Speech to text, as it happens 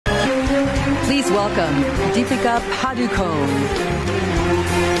Please welcome Deepika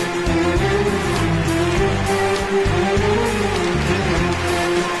Padukone.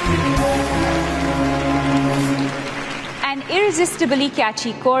 An irresistibly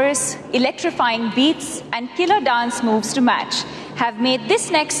catchy chorus, electrifying beats, and killer dance moves to match have made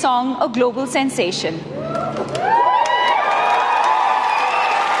this next song a global sensation.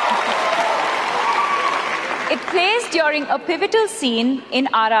 It plays during a pivotal scene in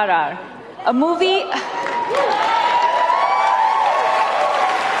RRR, a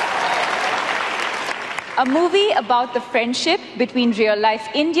movie about the friendship between real-life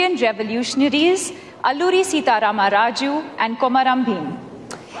Indian revolutionaries Alluri Sitarama Raju and Komaram Bhim.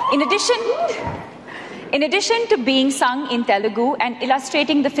 In addition to being sung in Telugu and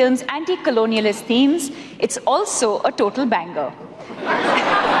illustrating the film's anti-colonialist themes, it's also a total banger.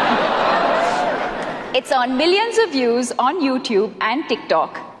 It's earned millions of views on YouTube and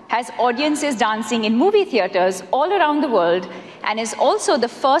TikTok, has audiences dancing in movie theaters all around the world, and is also the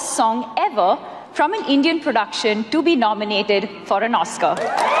first song ever from an Indian production to be nominated for an Oscar.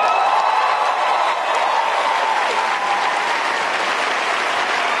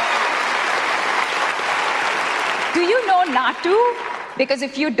 Do you know Natu? Because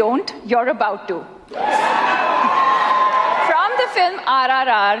if you don't, you're about to. From the film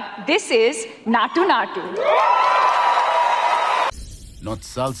RRR, this is Natu Natu. Not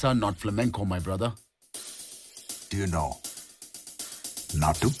salsa, not flamenco, my brother. Do you know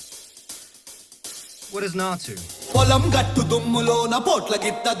natu? What is natu? పొలం గట్టు దుమ్ములోన పోట్ల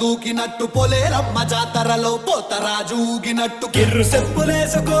గిత్త దూకినట్టు పొలేరమ్మ జాతరలో పోతరాజు ఊగినట్టు కిర్రు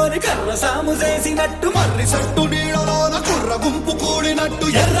సెప్పులేసుకొని కర్ర సాము చేసినట్టు మర్రి సట్టు నీడలోన కుర్ర గుంపు కూడినట్టు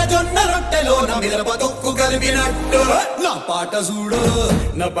ఎర్ర జొన్న రొట్టెలోన మిరప తొక్కు కలిపినట్టు నా పాట చూడు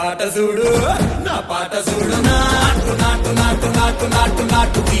నా పాట చూడు నా పాట చూడు నాటు నాటు నాటు నాటు నాటు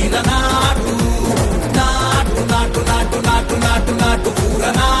నాటు వీర నాటు నాటు నాటు నాటు నాటు నాటు నాటు పూర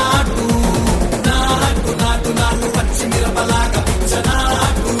నాటు నాటు నాటు నాటు పచ్చి మిరపలాగా పిచ్చ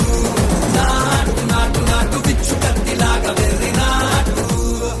నాటు నాటు నాటు నాటు పిచ్చు కత్తిలాగా వెర్రి నాటు.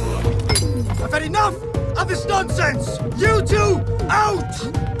 I've had enough of this nonsense! You two, out!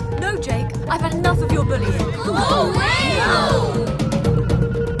 No, Jake, I've had enough of your bullying. Oh, no!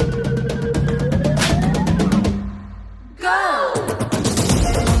 Go!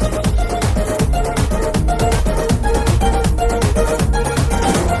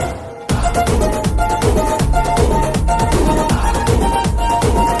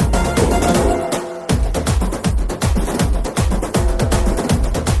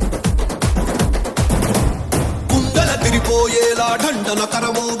 పోయేలా ఢండన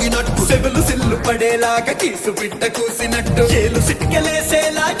కరమోగినట్టు సెవులు సిల్లు పడేలాగా కీసు పిట్ట కూసినట్టు ఏలు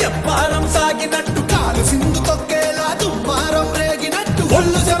సిటికెలేసేలా ఎవ్వారం సాగినట్టు కాలు సింధు తొక్కేలా దుమ్మారం రేగినట్టు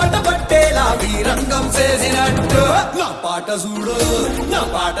ఒళ్ళు చెమట పట్టేలా వీరంగం చేసినట్టు నా పాట చూడు నా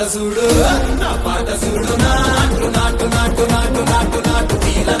పాట చూడు నా పాట చూడు నాటు నాటు నాటు నాటు నాటు నాటు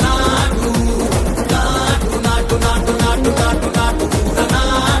వీర నాటు నాటు నాటు నాటు నాటు నాటు నాటు పూర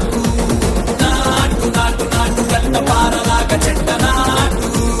నాటు నాటు నాటు నాటు గంట పారలాగా చెట్ట నాటు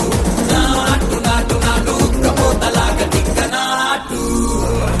నాటు నాటు నాటు ఉక్కపోతలాగా దిక్క నాటు.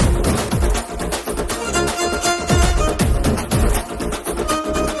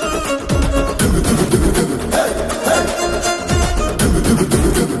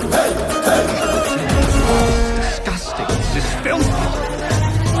 Disgusting. This is filthy.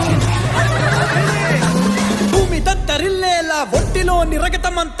 భూమి దత్తరిల్లేలా ఒట్టిలోని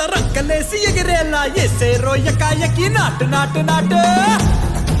రగతమంతా రక్కలేసి ఎగిరేలా ఎసే రోయకాయకి నాటు నాటు నాటు.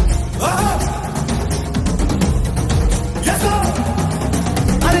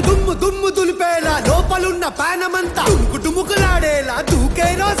 అరే దుమ్ము దుమ్ము దులిపేలా లోపలున్న పానమంతా డుముకులాడేలా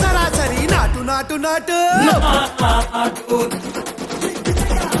దూకేనో సరాసరి నాటు నాటు నాటు. నాటు